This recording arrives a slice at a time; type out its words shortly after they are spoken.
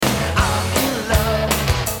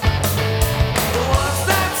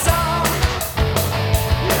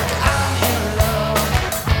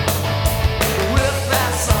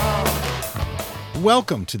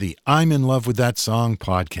welcome to the I'm in Love with That Song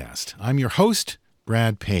podcast. I'm your host,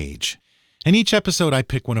 Brad Page. In each episode, I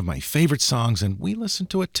pick one of my favorite songs and we listen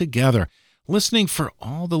to it together, listening for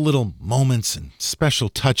all the little moments and special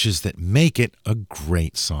touches that make it a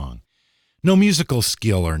great song. No musical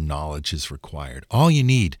skill or knowledge is required. All you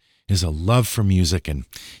need is a love for music and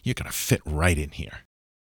you're going to fit right in here.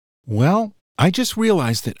 Well, I just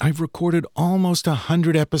realized that I've recorded almost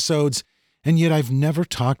 100 episodes and yet I've never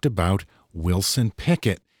talked about Wilson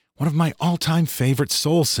Pickett, one of my all-time favorite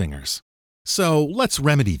soul singers. So let's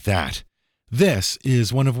remedy that. This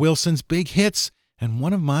is one of Wilson's big hits and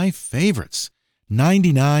one of my favorites.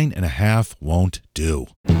 99.5 Won't Do.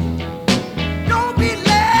 Don't be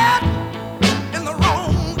led in the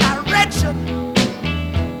wrong direction.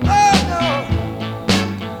 Oh no.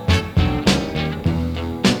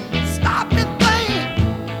 Stop and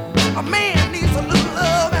think. A man needs a little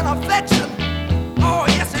love and affection. Oh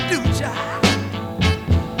yes, he do, child.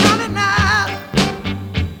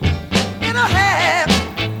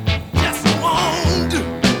 99.5 just won't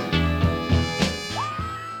do.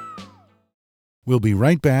 We'll be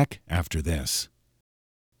right back after this.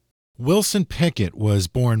 Wilson Pickett was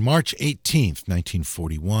born March 18,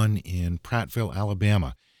 1941, in Prattville,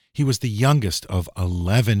 Alabama. He was the youngest of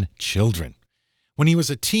 11 children. When he was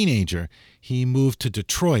a teenager, he moved to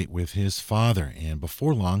Detroit with his father, and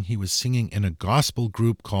before long, he was singing in a gospel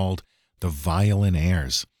group called the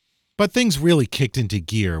Violinaires. But things really kicked into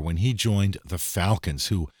gear when he joined the Falcons,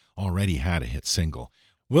 who already had a hit single.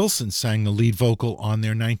 Wilson sang the lead vocal on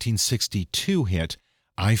their 1962 hit,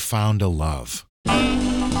 I Found a Love.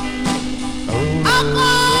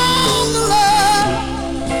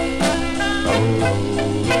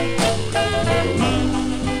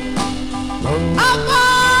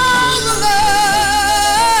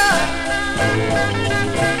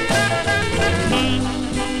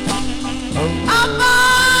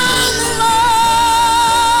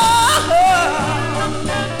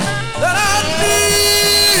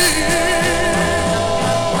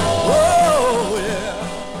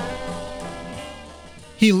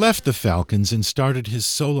 He left the Falcons and started his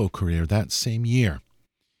solo career that same year.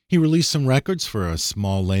 He released some records for a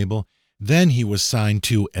small label. Then he was signed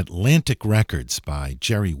to Atlantic Records by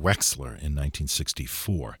Jerry Wexler in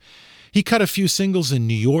 1964. He cut a few singles in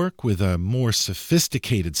New York with a more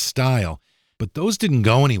sophisticated style, but those didn't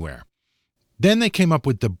go anywhere. Then they came up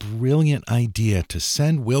with the brilliant idea to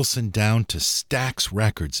send Wilson down to Stax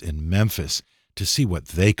Records in Memphis to see what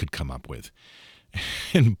they could come up with.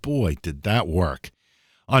 And boy, did that work.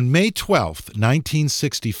 On May 12,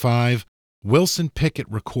 1965, Wilson Pickett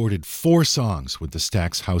recorded 4 songs with the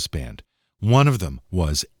Stax House Band. One of them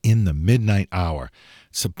was In the Midnight Hour.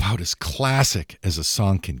 It's about as classic as a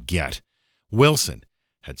song can get. Wilson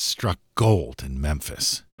had struck gold in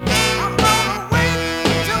Memphis. I'm gonna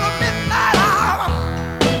wait till the midnight hour.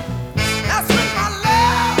 That's when my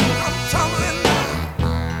love comes tumbling down.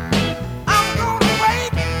 I'm gonna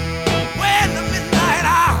wait when the midnight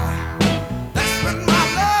hour. That's when my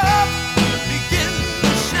love begins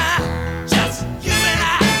to shine. Just you and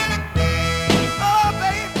I. Oh,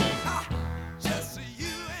 baby. Just you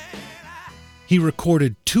and I. He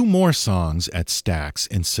recorded 2 more songs at Stax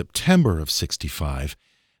in September of '65,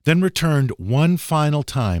 then returned one final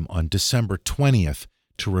time on December 20th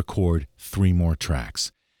to record 3 more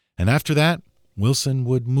tracks. And after that, Wilson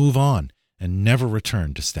would move on and never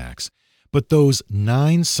return to Stax. But those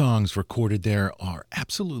 9 songs recorded there are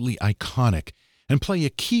absolutely iconic and play a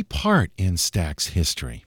key part in Stax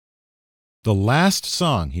history. The last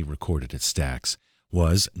song he recorded at Stax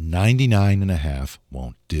was 99.5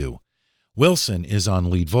 Won't Do. Wilson is on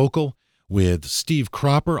lead vocal, with Steve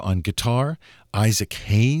Cropper on guitar, Isaac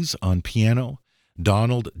Hayes on piano,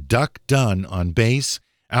 Donald Duck Dunn on bass,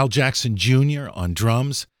 Al Jackson Jr. on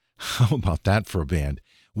drums. How about that for a band?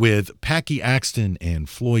 With Packy Axton and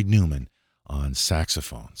Floyd Newman on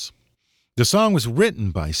saxophones. The song was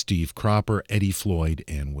written by Steve Cropper, Eddie Floyd,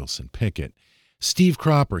 and Wilson Pickett. Steve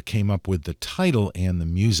Cropper came up with the title and the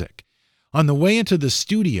music. On the way into the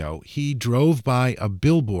studio, he drove by a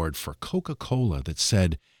billboard for Coca-Cola that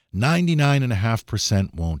said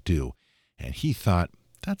 99.5% won't do, and he thought,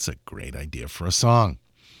 that's a great idea for a song.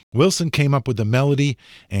 Wilson came up with the melody,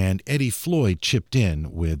 and Eddie Floyd chipped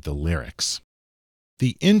in with the lyrics.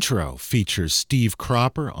 The intro features Steve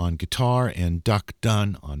Cropper on guitar and Duck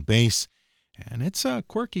Dunn on bass, and it's a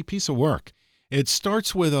quirky piece of work. It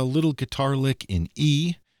starts with a little guitar lick in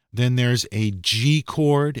E, then there's a G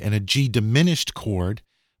chord and a G diminished chord,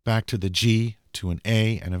 back to the G, to an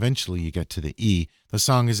A, and eventually you get to the E. The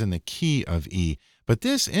song is in the key of E, but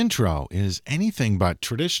this intro is anything but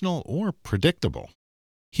traditional or predictable.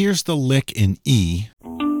 Here's the lick in E.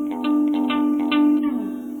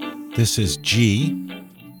 This is G,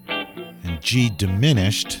 and G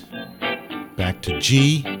diminished, back to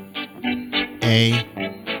G, A,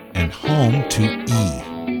 and home to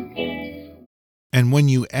E. And when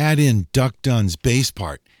you add in Duck Dunn's bass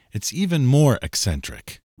part, it's even more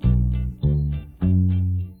eccentric.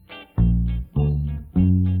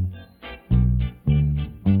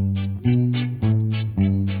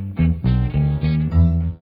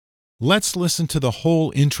 Let's listen to the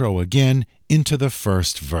whole intro again into the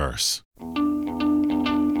first verse.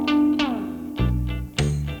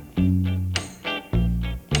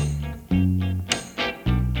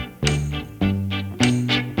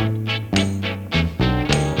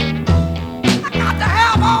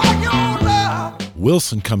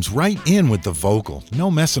 Wilson comes right in with the vocal, no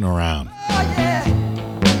messing around. Oh, yeah.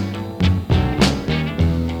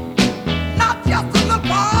 Not just a little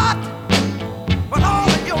part, but all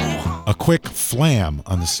of your heart. A quick flam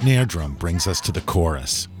on the snare drum brings us to the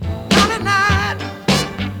chorus. 99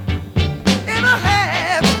 and a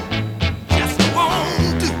half just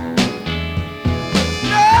won't do.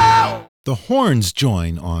 No. The horns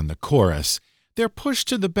join on the chorus. They're pushed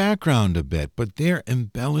to the background a bit, but they're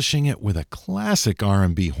embellishing it with a classic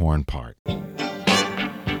R&B horn part.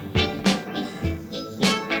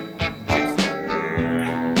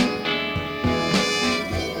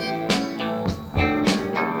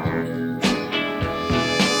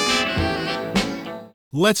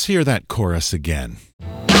 Let's hear that chorus again.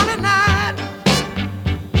 99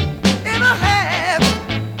 and a half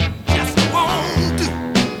just won't do.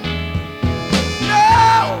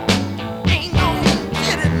 No, ain't gonna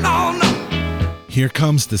get it, no. Here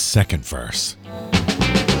comes the second verse.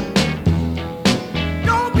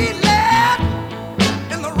 Don't be led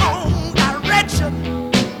in the wrong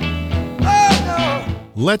direction. Oh no,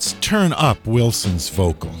 Let's turn up Wilson's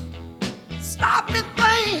vocal. stop and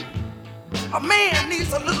think. A man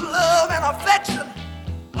needs a little love and affection.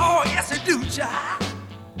 Oh yes, he do, child.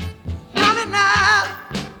 99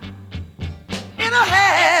 and a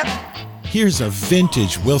half. Here's a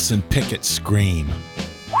vintage Wilson Pickett scream.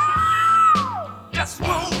 Just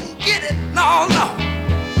won't get it, no, no.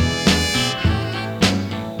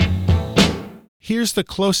 Here's the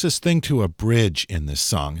closest thing to a bridge in this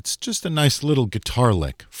song. It's just a nice little guitar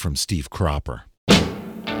lick from Steve Cropper.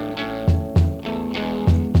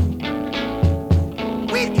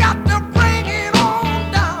 We got to bring it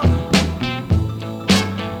on down.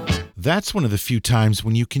 That's one of the few times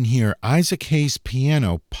when you can hear Isaac Hayes'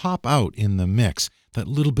 piano pop out in the mix, that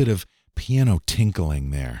little bit of piano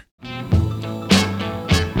tinkling there.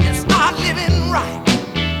 It's not living right.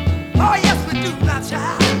 Oh yes, we do, now,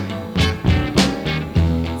 child.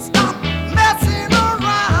 Stop messing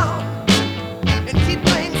around and keep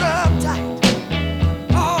things uptight.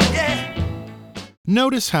 Oh yeah.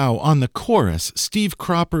 Notice how on the chorus, Steve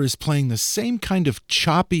Cropper is playing the same kind of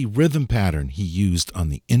choppy rhythm pattern he used on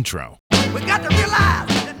the intro. We got to realize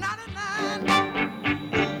that 99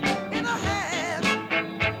 and a half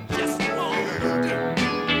just won't do.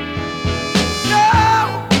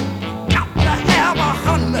 No, got to have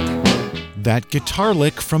 100. That guitar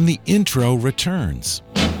lick from the intro returns.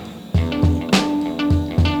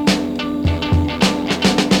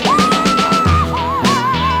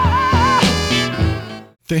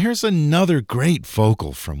 There's another great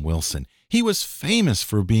vocal from Wilson. He was famous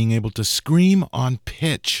for being able to scream on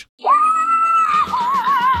pitch. Got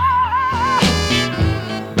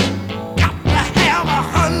to have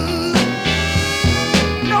 100.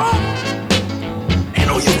 No, ain't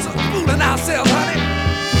no use of fooling ourselves, honey.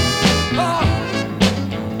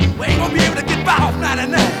 We ain't gonna be able to get by off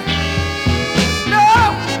 99.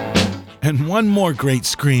 No. And one more great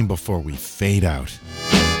scream before we fade out.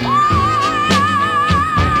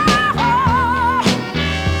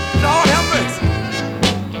 Lord have mercy.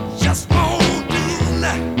 Just won't do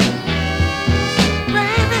now.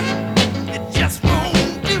 Baby, it just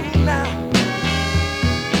won't do now.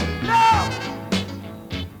 No.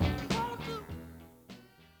 Won't do.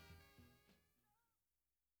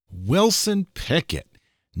 Wilson Pickett,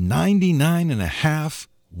 99 and a half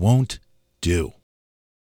won't do.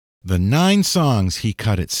 The 9 songs he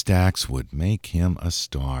cut at Stax would make him a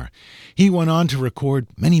star. He went on to record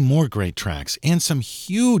many more great tracks and some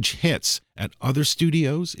huge hits at other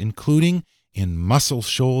studios, including in Muscle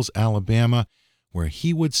Shoals, Alabama, where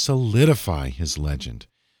he would solidify his legend.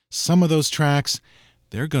 Some of those tracks,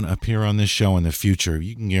 they're going to appear on this show in the future.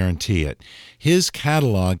 You can guarantee it. His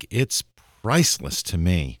catalog, it's priceless to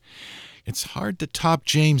me. It's hard to top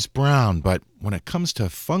James Brown, but when it comes to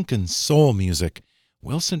funk and soul music,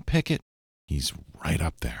 Wilson Pickett, he's right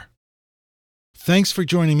up there. Thanks for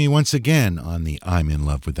joining me once again on the I'm in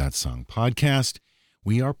Love with That Song podcast.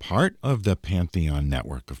 We are part of the Pantheon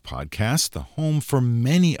network of podcasts, the home for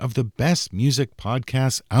many of the best music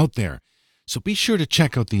podcasts out there. So be sure to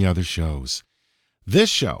check out the other shows. This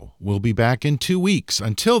show will be back in 2 weeks.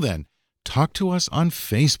 Until then, talk to us on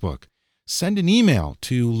Facebook. Send an email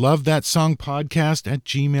to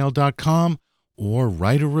lovethatsongpodcast@gmail.com or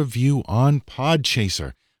write a review on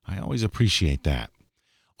Podchaser. I always appreciate that.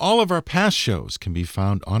 All of our past shows can be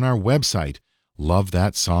found on our website,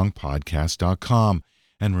 lovethatsongpodcast.com.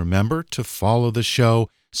 And remember to follow the show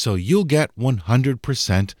so you'll get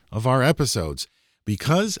 100% of our episodes.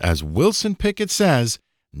 Because, as Wilson Pickett says,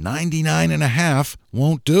 99.5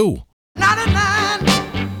 won't do. 99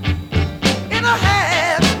 and a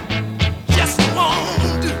half just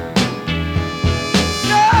won't do.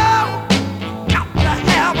 No, got to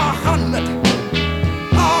have 100.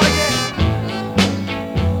 Oh, yeah.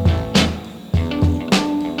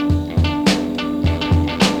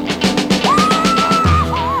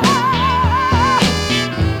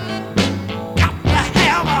 Got to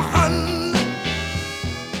have 100.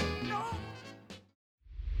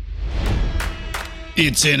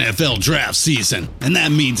 It's NFL draft season, and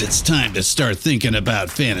that means it's time to start thinking about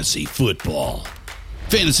fantasy football.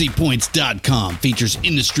 FantasyPoints.com features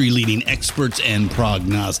industry-leading experts and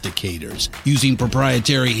prognosticators using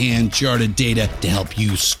proprietary hand-charted data to help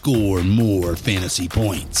you score more fantasy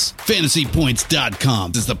points.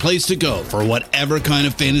 FantasyPoints.com is the place to go for whatever kind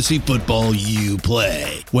of fantasy football you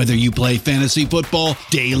play. Whether you play fantasy football,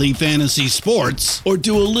 daily fantasy sports, or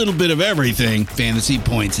do a little bit of everything, Fantasy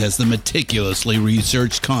Points has the meticulously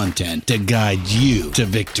researched content to guide you to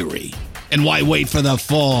victory. And why wait for the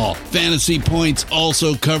fall? Fantasy Points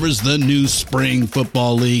also covers the new spring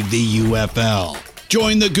football league, the UFL.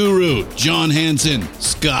 Join the guru, John Hansen,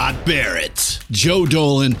 Scott Barrett, Joe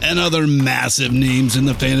Dolan, and other massive names in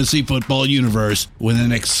the fantasy football universe with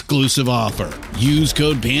an exclusive offer. Use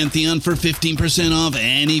code Pantheon for 15% off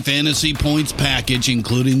any Fantasy Points package,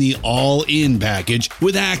 including the all-in package,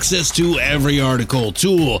 with access to every article,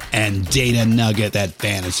 tool, and data nugget that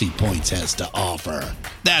Fantasy Points has to offer.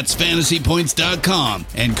 That's FantasyPoints.com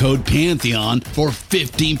and code Pantheon for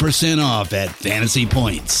 15% off at Fantasy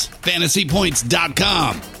Points.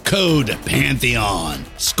 FantasyPoints.com, code Pantheon.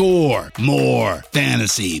 Score more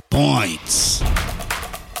fantasy points.